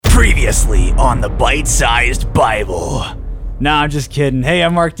Previously on the Bite-Sized Bible. Nah, I'm just kidding. Hey,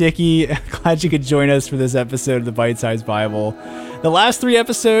 I'm Mark Dickey. Glad you could join us for this episode of the Bite-Sized Bible. The last 3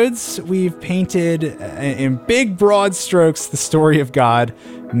 episodes, we've painted in big, broad strokes the story of God,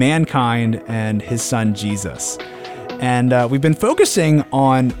 mankind, and his son Jesus. And we've been focusing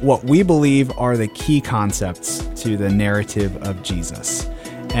on what we believe are the key concepts to the narrative of Jesus.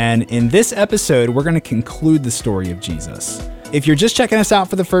 And in this episode, we're going to conclude the story of Jesus. If you're just checking us out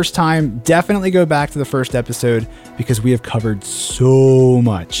for the first time, definitely go back to the first episode because we have covered so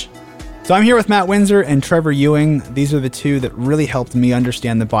much. So I'm here with Matt Windsor and Trevor Ewing. These are the two that really helped me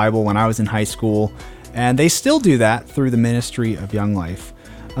understand the Bible when I was in high school, and they still do that through the ministry of Young Life.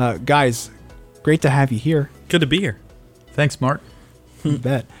 Guys, great to have you here. Good to be here. Thanks, Mark. You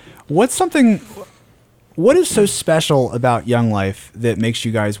bet. What is so special about Young Life that makes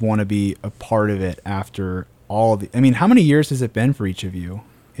you guys want to be a part of it after all of the... I mean, how many years has it been for each of you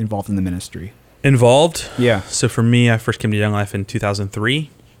involved in the ministry? Involved? Yeah. So for me, I first came to Young Life in 2003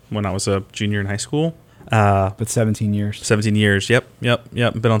 when I was a junior in high school. But 17 years. 17 years. Yep.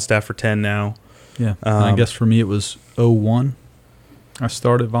 Been on staff for 10 now. Yeah. I guess for me it was 2001. I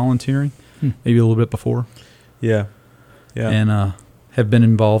started volunteering, maybe a little bit before. Yeah. And have been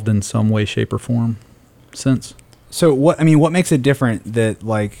involved in some way, shape, or form since. So what makes it different that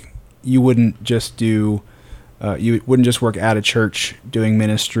like you wouldn't just work at a church doing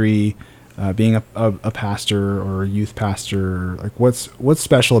ministry, being a pastor or a youth pastor? Like what's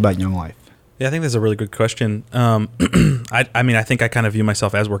special about Young Life? Yeah, I think that's a really good question. I think I kind of view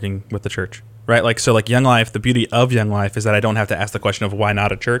myself as working with the church, right? Like Young Life, the beauty of Young Life is that I don't have to ask the question of why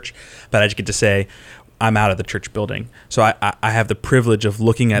not a church, but I just get to say, I'm out of the church building. So I have the privilege of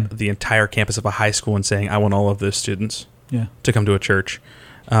looking at the entire campus of a high school and saying, I want all of those students to come to a church.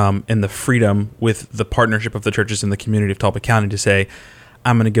 And the freedom with the partnership of the churches in the community of Talbot County to say,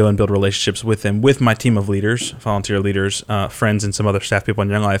 I'm going to go and build relationships with them, with my team of leaders, volunteer leaders, friends, and some other staff people in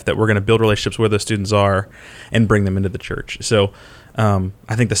Young Life, that we're going to build relationships where those students are and bring them into the church. So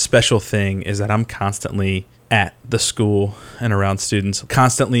I think the special thing is that I'm constantly at the school and around students,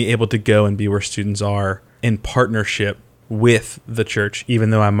 constantly able to go and be where students are in partnership with the church, even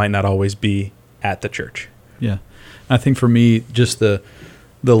though I might not always be at the church. Yeah. I think for me, just the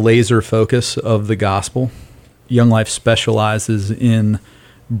laser focus of the gospel. Young Life specializes in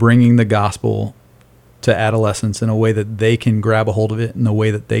bringing the gospel to adolescents in a way that they can grab a hold of it, in a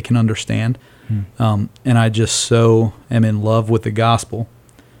way that they can understand. And I just so am in love with the gospel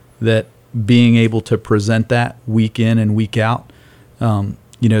that being able to present that week in and week out,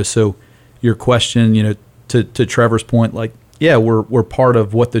 so your question, to Trevor's point, like, yeah, we're part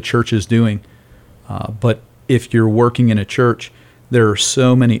of what the church is doing. But if you're working in a church, there are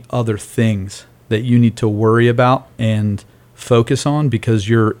so many other things that you need to worry about and focus on because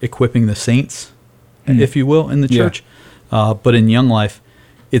you're equipping the saints, if you will, in the church. But in Young Life,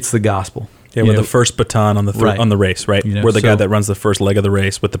 it's the gospel. Yeah, with the first baton on the race, right? We're the guy that runs the first leg of the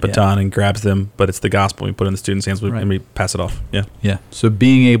race with the baton and grabs them, but it's the gospel. We put it in the students' hands and we pass it off. Yeah. Yeah. So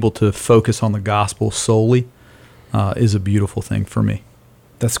being able to focus on the gospel solely is a beautiful thing for me.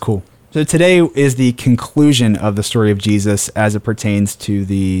 That's cool. So today is the conclusion of the story of Jesus as it pertains to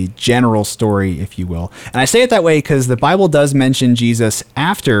the general story, if you will. And I say it that way because the Bible does mention Jesus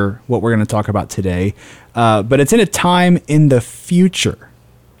after what we're going to talk about today, but it's in a time in the future.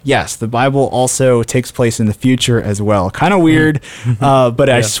 Yes, the Bible also takes place in the future as well. Kind of weird, but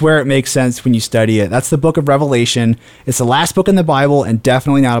I swear it makes sense when you study it. That's the book of Revelation. It's the last book in the Bible and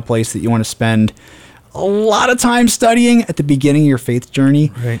definitely not a place that you want to spend a lot of time studying at the beginning of your faith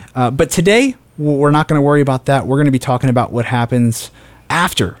journey. Right. But today, we're not going to worry about that. We're going to be talking about what happens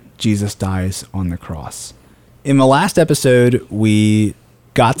after Jesus dies on the cross. In the last episode, we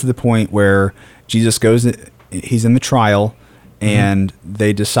got to the point where Jesus he's in the trial, and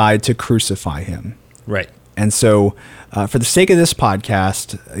they decide to crucify him. Right. And so for the sake of this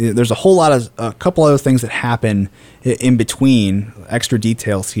podcast, there's a couple other things that happen in between, extra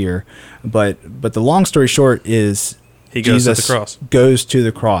details here. But the long story short is Jesus goes to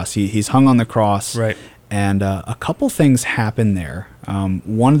the cross. He's hung on the cross. Right. And a couple things happen there.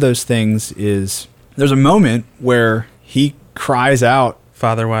 One of those things is there's a moment where he cries out,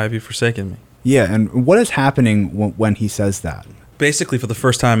 "Father, why have you forsaken me?" Yeah, and what is happening when he says that? Basically, for the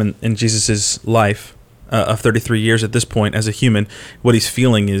first time in Jesus' life of 33 years at this point as a human, what he's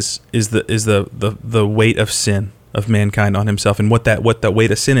feeling is the weight of sin of mankind on himself, and what that weight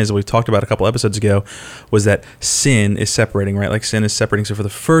of sin is. We talked about a couple episodes ago was that sin is separating, right? Like sin is separating. So for the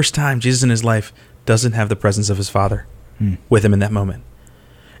first time, Jesus in his life doesn't have the presence of his Father with him in that moment,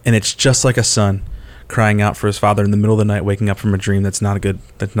 and it's just like a son crying out for his father in the middle of the night, waking up from a dream that's not a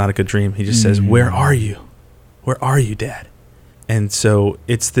good dream. He just says, "Where are you? Where are you, Dad?" And so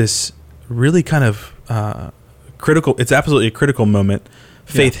it's this really kind of critical. It's absolutely a critical moment.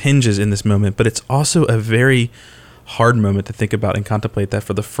 Faith hinges in this moment, but it's also a very hard moment to think about and contemplate that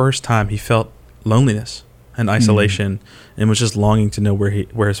for the first time he felt loneliness and isolation and was just longing to know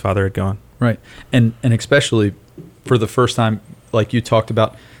where his father had gone. Right. And especially for the first time, like you talked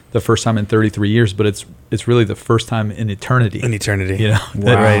about, the first time in 33 years, but it's really the first time in eternity. In eternity. You know.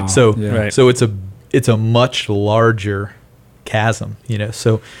 Wow. Right. So Right. so it's a much larger chasm, you know.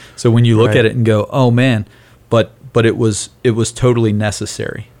 So when you look Right. at it and go, "Oh man," but it was totally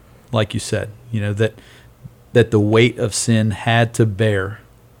necessary, like you said, you know, that the weight of sin had to bear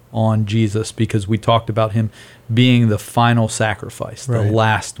on Jesus, because we talked about him being the final sacrifice, the Right.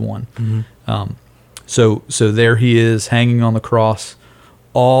 last one. So there he is hanging on the cross.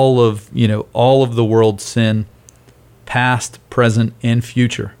 All of the world's sin, past, present, and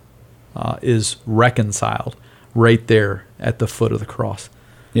future, is reconciled right there at the foot of the cross.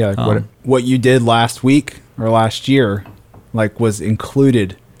 Yeah, like what you did last week or last year, like, was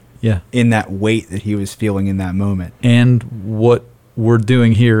included Yeah. in that weight that he was feeling in that moment. And what we're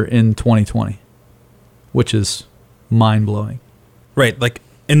doing here in 2020, which is mind-blowing. Right. Like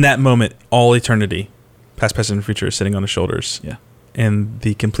in that moment, all eternity, past, present, and future is sitting on his shoulders. Yeah. And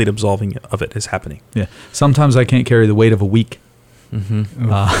the complete absolving of it is happening. Yeah. Sometimes I can't carry the weight of a week.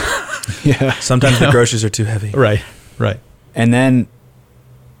 Yeah. Sometimes the groceries are too heavy. Right. And then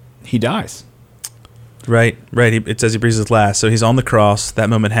he dies. Right. It says he breathes his last. So he's on the cross. That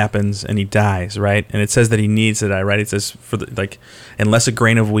moment happens, and he dies. Right. And it says that he needs to die. Right. It says unless a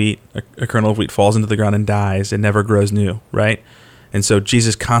grain of wheat, a kernel of wheat, falls into the ground and dies, it never grows new. Right. And so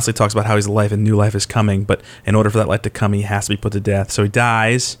Jesus constantly talks about how he's alive and new life is coming. But in order for that life to come, he has to be put to death. So he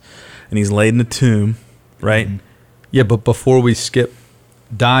dies, and he's laid in a tomb. Right. Yeah, but before we skip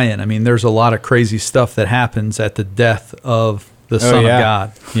dying, I mean, there's a lot of crazy stuff that happens at the death of the Son yeah. of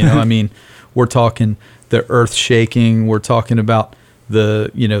God. You know, I mean, we're talking the earth shaking. We're talking about the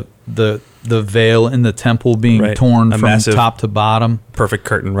veil in the temple being Right. torn A from massive- top to bottom. Perfect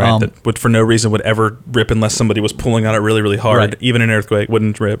curtain. Right. That would for no reason would ever rip unless somebody was pulling on it really, really hard. Right. Even an earthquake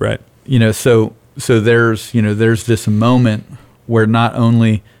wouldn't rip. Right. You know, so there's this moment where not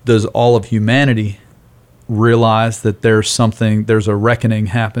only does all of humanity realize that there's a reckoning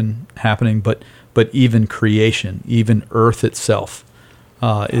happening, but even creation, even earth itself,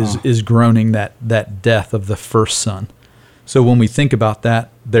 is groaning that death of the first son. So when we think about that,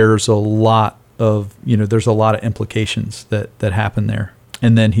 there's a lot of implications that happen there.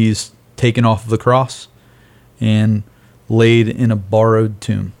 And then he's taken off of the cross and laid in a borrowed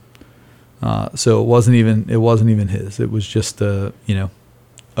tomb. So it wasn't even his. It was just a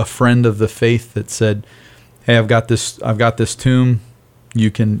friend of the faith that said, "Hey, I've got this tomb.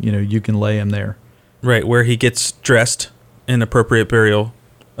 You can lay him there." Right, where he gets dressed in appropriate burial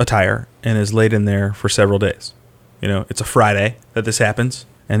attire and is laid in there for several days. You know, it's a Friday that this happens,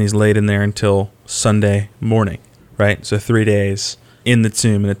 and he's laid in there until Sunday morning, right? So 3 days in the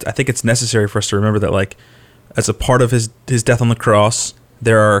tomb. And I think it's necessary for us to remember that, like, as a part of his death on the cross,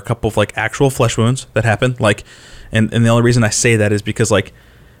 there are a couple of, like, actual flesh wounds that happen. Like, and the only reason I say that is because, like,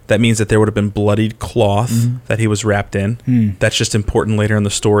 that means that there would have been bloodied cloth that he was wrapped in. That's just important later in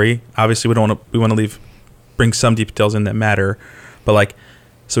the story. Obviously, we want to bring some details in that matter, but like,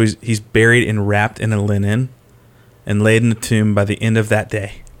 so he's buried and wrapped in a linen and laid in the tomb by the end of that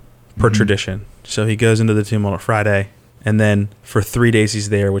day, per tradition. So he goes into the tomb on a Friday, and then for 3 days he's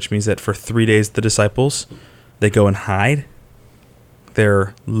there, which means that for 3 days the disciples, they go and hide.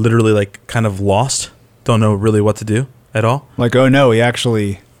 They're literally like kind of lost, don't know really what to do at all. Like, oh no, he's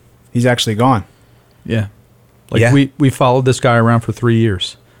actually gone. Yeah. Like, Yeah. we followed this guy around for 3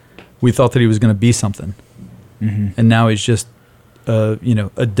 years. We thought that he was going to be something. And now he's just, a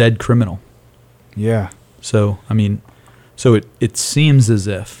dead criminal. Yeah. So, I mean, it seems as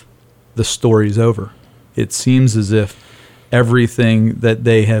if the story's over. It seems as if everything that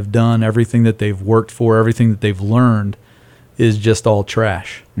they have done, everything that they've worked for, everything that they've learned is just all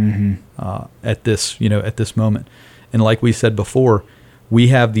trash at this moment. And like we said before, we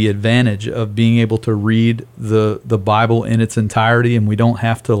have the advantage of being able to read the Bible in its entirety, and we don't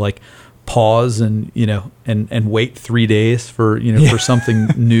have to like pause and wait 3 days for for something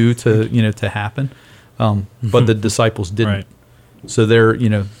new to happen. But the disciples didn't. Right. So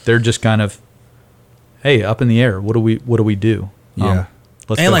they're just kind of, hey, up in the air. What do we do? Yeah.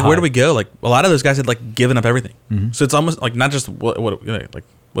 Let's And go like, where hide. do we go? Like, a lot of those guys had like given up everything. So it's almost like not just what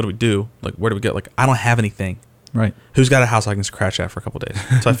do we do? Like, where do we go? Like, I don't have anything. Right. Who's got a house I can scratch at for a couple days?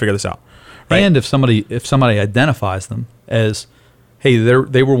 So I figure this out. Right? And if somebody identifies them as, hey,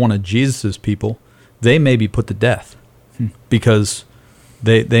 they were one of Jesus's people, they may be put to death because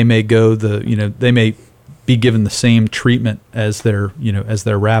they may go they may be given the same treatment as their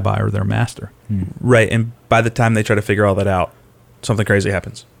rabbi or their master. Right. And by the time they try to figure all that out, something crazy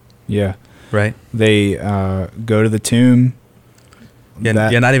happens. Yeah. Right. They go to the tomb. Yeah.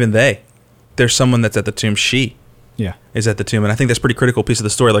 Not even they. There's someone that's at the tomb. She is at the tomb, and I think that's a pretty critical piece of the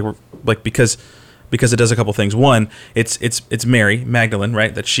story. Because it does a couple things. One, it's Mary Magdalene,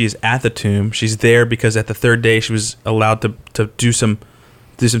 right? That she's at the tomb. She's there because at the third day she was allowed to do some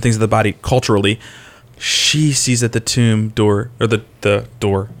things to the body culturally. She sees that the tomb door, or the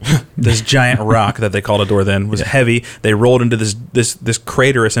door, this giant rock that they called a door then, was heavy. They rolled into this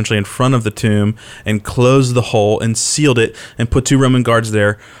crater essentially in front of the tomb and closed the hole and sealed it and put 2 Roman guards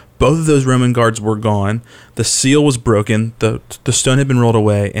there. Both of those Roman guards were gone. The seal was broken. The stone had been rolled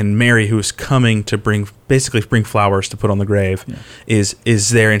away, and Mary, who is coming to bring flowers to put on the grave, is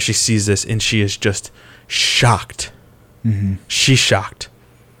there, and she sees this, and she is just shocked. Mm-hmm. She's shocked.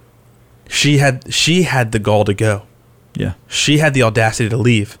 She had the gall to go. Yeah. She had the audacity to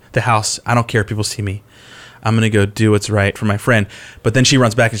leave the house. I don't care if people see me. I'm going to go do what's right for my friend. But then she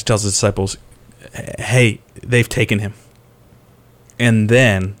runs back and she tells the disciples, hey, they've taken him. And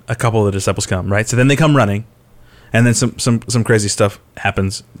then a couple of the disciples come, right? So then they come running, and then some crazy stuff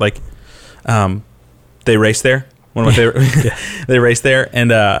happens. Like, they race there. One of my favorite. They race there,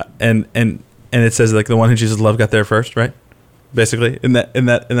 and it says like the one who Jesus loved got there first, right? Basically, and that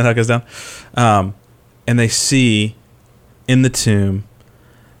how it goes down. And they see in the tomb,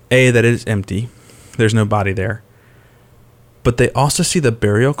 that it is empty. There's no body there. But they also see the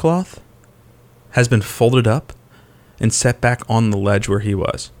burial cloth has been folded up and set back on the ledge where he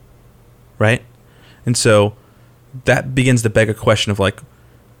was, right? And so that begins to beg a question of like,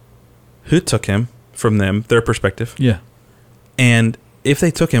 who took him from them, their perspective? Yeah. And if they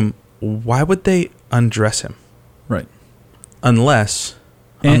took him, why would they undress him? Right. Unless...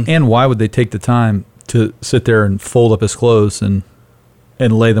 And why would they take the time to sit there and fold up his clothes and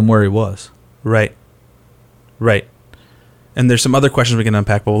lay them where he was? Right. Right. And there's some other questions we can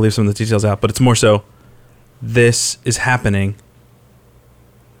unpack, but we'll leave some of the details out. But it's more so, this is happening,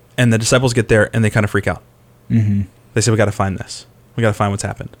 and the disciples get there, and they kind of freak out. Mm-hmm. They say, we got to find this. We got to find what's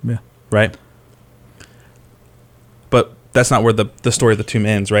happened. Yeah. Right? But that's not where the story of the tomb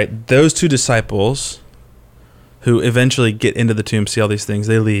ends, right? Those 2 disciples who eventually get into the tomb, see all these things,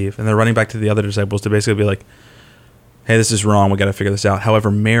 they leave, and they're running back to the other disciples to basically be like, hey, this is wrong. We got to figure this out.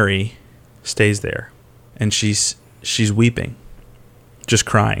 However, Mary stays there, and she's weeping, just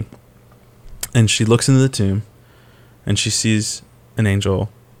crying. And she looks into the tomb, and she sees an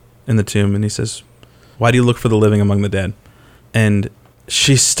angel in the tomb, and he says, why do you look for the living among the dead? And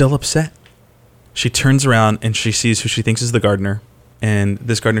she's still upset. She turns around, and she sees who she thinks is the gardener, and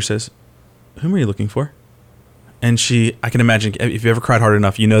this gardener says, whom are you looking for? And I can imagine, if you ever cried hard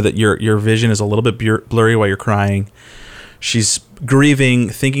enough, you know that your vision is a little bit blurry while you're crying. She's grieving,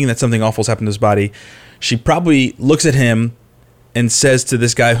 thinking that something awful's happened to his body. She probably looks at him and says to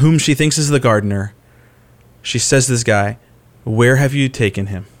this guy, whom she thinks is the gardener, she says to this guy, where have you taken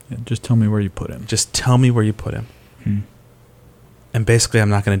him? Yeah, just tell me where you put him. Just tell me where you put him. And basically, I'm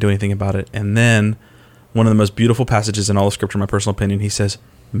not going to do anything about it. And then, one of the most beautiful passages in all of Scripture, in my personal opinion, he says,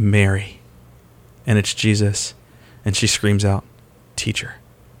 Mary. And it's Jesus. And she screams out, teacher.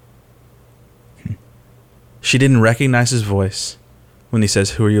 She didn't recognize his voice when he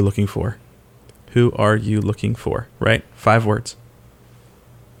says, who are you looking for? Who are you looking for? Right? 5 words.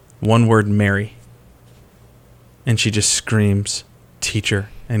 1 word, Mary. And she just screams, teacher,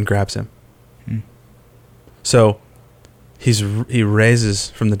 and grabs him. So he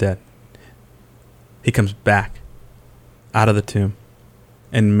raises from the dead. He comes back out of the tomb,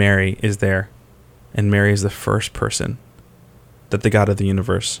 and Mary is there. And Mary is the first person that the God of the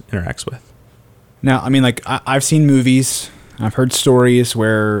universe interacts with. Now, I mean, like, I've seen movies, I've heard stories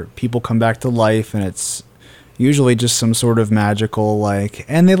where people come back to life, and it's usually just some sort of magical, like,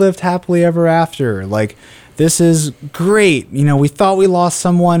 and they lived happily ever after. Like, this is great. You know, we thought we lost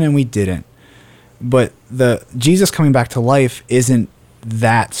someone, and we didn't. But the Jesus coming back to life isn't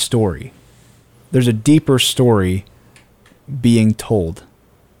that story. There's a deeper story being told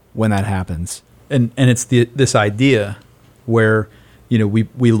when that happens. And it's this idea where, you know,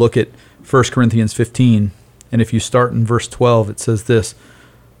 we look at 1 Corinthians 15, and if you start in verse 12, it says this,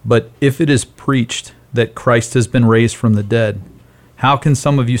 but if it is preached that Christ has been raised from the dead, how can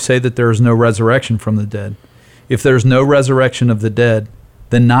some of you say that there is no resurrection from the dead? If there's no resurrection of the dead,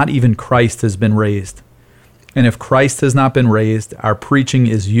 then not even Christ has been raised. And if Christ has not been raised, our preaching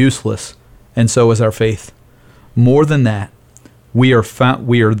is useless, and so is our faith. More than that, we are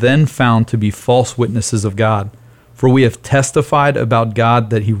then found to be false witnesses of God. For we have testified about God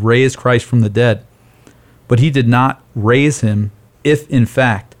that he raised Christ from the dead. But he did not raise him, if in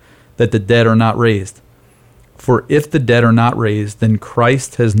fact that the dead are not raised. For if the dead are not raised, then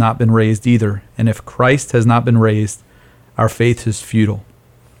Christ has not been raised either. And if Christ has not been raised, our faith is futile,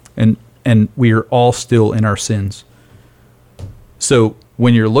 and we are all still in our sins. So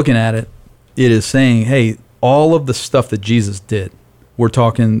when you're looking at it, it is saying, hey, all of the stuff that Jesus did, we're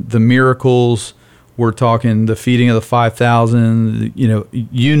talking the miracles, we're talking the feeding of the 5,000,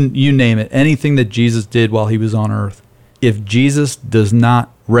 you name it, anything that Jesus did while he was on earth. If Jesus does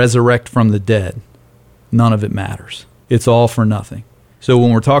not resurrect from the dead, none of it matters. It's all for nothing. So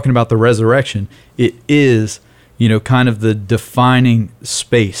when we're talking about the resurrection, it is, kind of the defining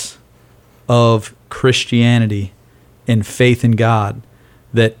space of Christianity and faith in God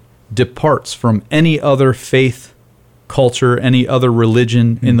that departs from any other faith, culture, any other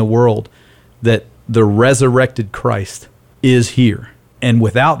religion in the world, that the resurrected Christ is here. And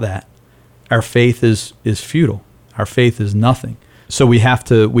without that, our faith is futile. Our faith is nothing. So we have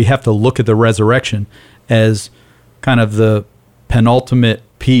to look at the resurrection as kind of the penultimate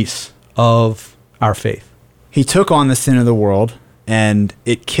piece of our faith. He took on the sin of the world, and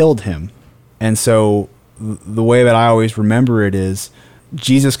it killed him. And so the way that I always remember it is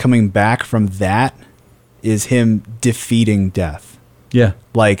Jesus coming back from that is him defeating death. Yeah.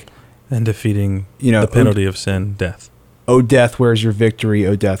 And defeating the penalty of sin, death. Oh, death, where's your victory?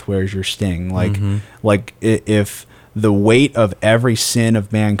 Oh, death, where's your sting? If the weight of every sin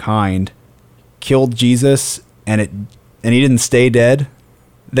of mankind killed Jesus and he didn't stay dead,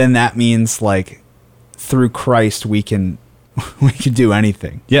 then that means through Christ we can do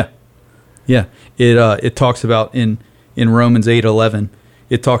anything. Yeah. Yeah. It talks about in Romans 8:11,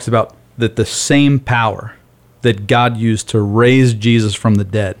 it talks about that the same power that God used to raise Jesus from the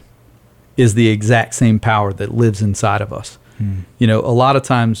dead is the exact same power that lives inside of us. A lot of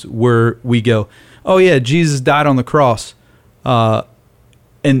times where we go, oh yeah, Jesus died on the cross, and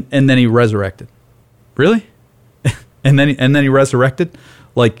then he resurrected. Really? and then he resurrected?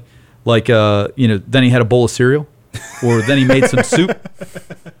 Then he had a bowl of cereal? Or then he made some soup?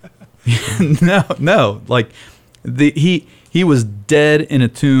 No. He was dead in a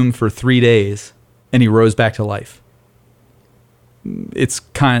tomb for 3 days, and he rose back to life. It's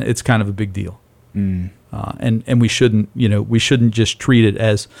kind of a big deal. And we shouldn't just treat it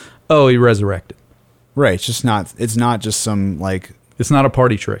as, oh, he resurrected. Right. It's not just some it's not a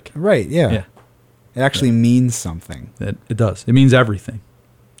party trick. Right. Yeah. Yeah. It actually means something. It does. It means everything.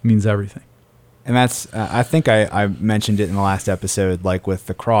 It means everything. And that's, I think I mentioned it in the last episode, with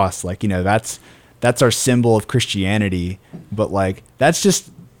the cross, that's our symbol of Christianity, but that's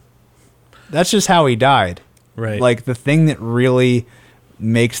just how he died. Right. The thing that really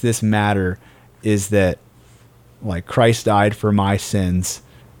makes this matter is that Christ died for my sins,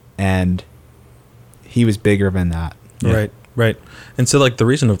 and he was bigger than that. Yeah. Right. And so the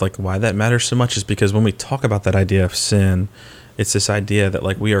reason of why that matters so much is because when we talk about that idea of sin, it's this idea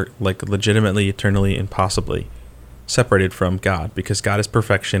that we are legitimately, eternally, impossibly separated from God, because God is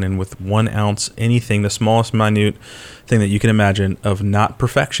perfection, and with 1 ounce, anything, the smallest minute thing that you can imagine of not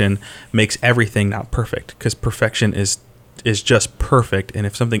perfection makes everything not perfect, because perfection is just perfect, and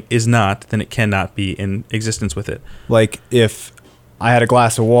if something is not, then it cannot be in existence with it. If I had a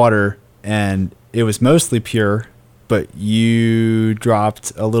glass of water and it was mostly pure, but you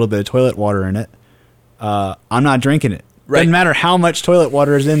dropped a little bit of toilet water in it, I'm not drinking it. Right. Doesn't matter how much toilet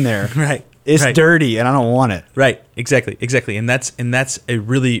water is in there. Right. It's dirty, and I don't want it. Right. Exactly. And that's a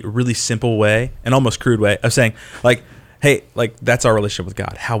really, really simple way, an almost crude way of saying, hey, that's our relationship with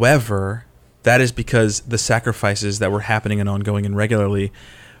God. However, that is because the sacrifices that were happening and ongoing and regularly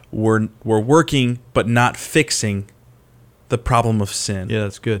were working, but not fixing the problem of sin. Yeah,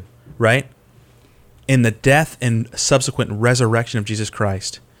 that's good. Right? In the death and subsequent resurrection of Jesus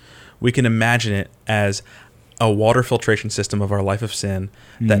Christ, we can imagine it as a water filtration system of our life of sin,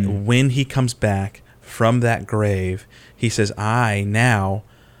 that when he comes back from that grave, he says, I now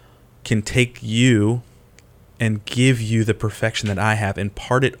can take you and give you the perfection that I have,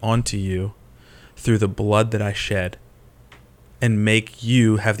 impart it onto you through the blood that I shed, and make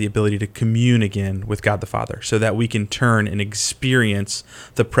you have the ability to commune again with God the Father, so that we can turn and experience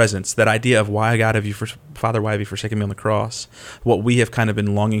the presence, that idea of why God have you, Father, why have you forsaken me on the cross, what we have kind of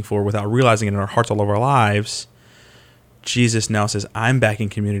been longing for without realizing it in our hearts all over our lives. Jesus now says, I'm back in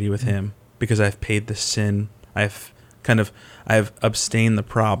community with him because I've paid the sin. I have abstained the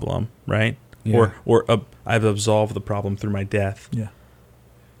problem, right? Yeah. or I've absolved the problem through my death. Yeah.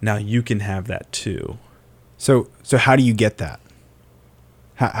 Now you can have that too. So how do you get that?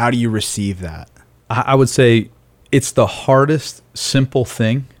 How do you receive that? I would say it's the hardest simple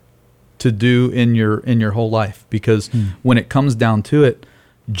thing to do in your whole life, because when it comes down to it,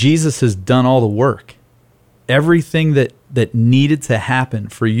 Jesus has done all the work. Everything that needed to happen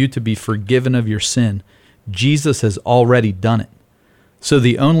for you to be forgiven of your sin, Jesus has already done it. So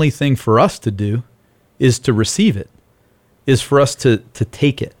the only thing for us to do is to receive it, is for us to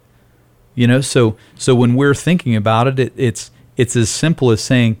take it. You know, so when we're thinking about it, it's as simple as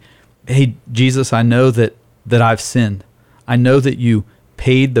saying, hey, Jesus, I know that I've sinned. I know that you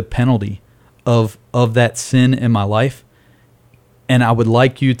paid the penalty of that sin in my life, and I would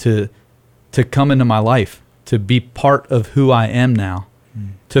like you to come into my life, to be part of who I am now,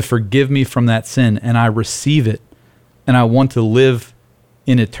 to forgive me from that sin, and I receive it, and I want to live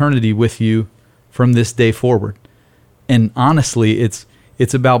in eternity with you from this day forward. And honestly, it's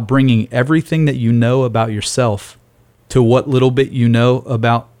about bringing everything that you know about yourself to what little bit you know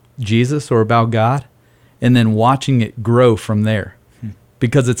about Jesus or about God, and then watching it grow from there.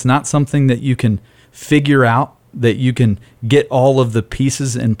 Because it's not something that you can figure out, that you can get all of the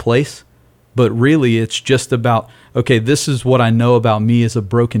pieces in place, but really it's just about, okay, this is what I know about me as a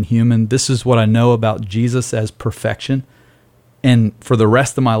broken human. This is what I know about Jesus as perfection. And for the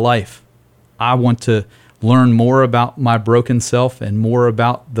rest of my life, I want to learn more about my broken self and more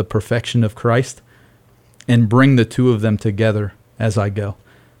about the perfection of Christ, and bring the two of them together as I go.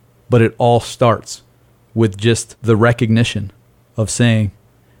 But it all starts with just the recognition of saying,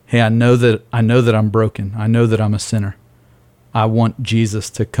 hey, I know that I'm broken. I know that I'm a sinner. I want Jesus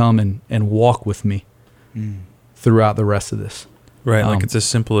to come and walk with me throughout the rest of this. Right. Like it's as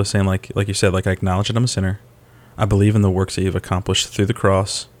simple as saying, like you said, like I acknowledge that I'm a sinner. I believe in the works that you've accomplished through the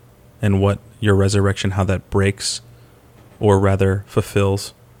cross and what your resurrection, how that breaks or rather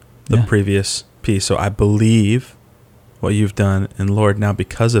fulfills the previous piece. So I believe what you've done. And Lord, now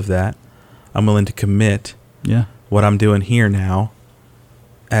because of that, I'm willing to commit what I'm doing here now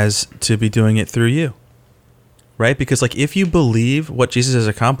as to be doing it through you. Right? Because like if you believe what Jesus has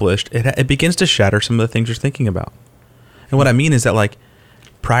accomplished, it begins to shatter some of the things you're thinking about. And what I mean is that like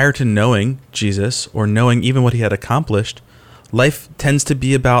prior to knowing Jesus or knowing even what he had accomplished, life tends to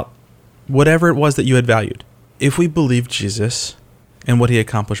be about whatever it was that you had valued. If we believe Jesus and what he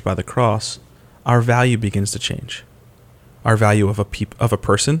accomplished by the cross, our value begins to change. Our value of a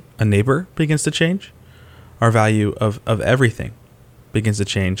person, a neighbor, begins to change. Our value of everything begins to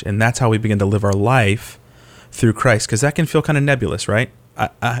change. And that's how we begin to live our life through Christ, because that can feel kind of nebulous, right?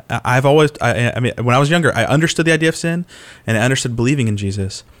 I mean, when I was younger, I understood the idea of sin and I understood believing in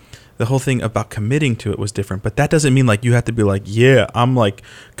Jesus. The whole thing about committing to it was different, but that doesn't mean like you have to be like, yeah, I'm like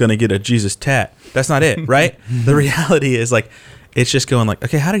gonna get a Jesus tat. That's not it, right? The reality is like, it's just going like,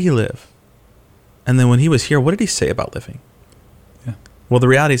 okay, how did he live? And then when he was here, what did he say about living? Yeah. Well, the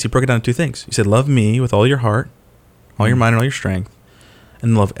reality is he broke it down into two things. He said, love me with all your heart, all your mind, and all your strength,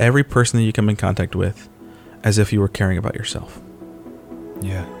 and love every person that you come in contact with as if you were caring about yourself.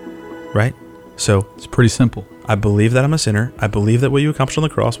 Yeah. Right? So it's pretty simple. I believe that I'm a sinner. I believe that what you accomplished on the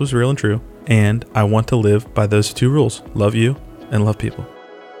cross was real and true. And I want to live by those two rules. Love you and love people.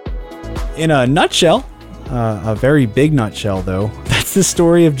 In a nutshell, a very big nutshell though, that's the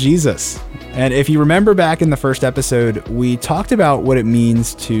story of Jesus. And if you remember back in the first episode, we talked about what it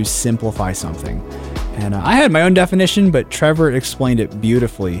means to simplify something. And I had my own definition, but Trevor explained it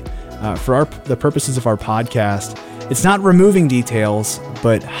beautifully. For the purposes of our podcast, it's not removing details,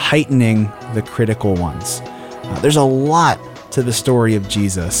 but heightening the critical ones. There's a lot to the story of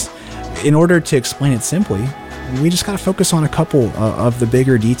Jesus. In order to explain it simply, we just got to focus on a couple of the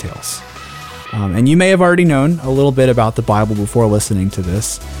bigger details. And you may have already known a little bit about the Bible before listening to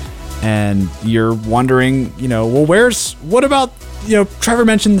this, and you're wondering, what about, Trevor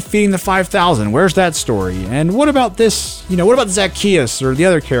mentioned feeding the 5,000. Where's that story? And what about this? What about Zacchaeus or the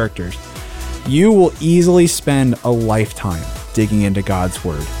other characters? You will easily spend a lifetime digging into God's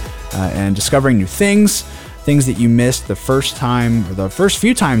Word and discovering new things that you missed the first time or the first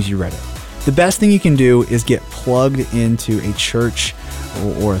few times you read it. The best thing you can do is get plugged into a church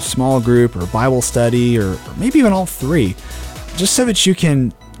or a small group or a Bible study or maybe even all three, just so that you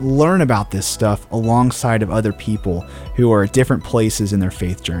can learn about this stuff alongside of other people who are at different places in their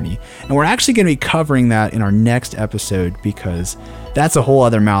faith journey. And we're actually going to be covering that in our next episode because that's a whole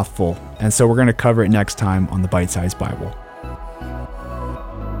other mouthful. And so we're going to cover it next time on the Bite Size Bible.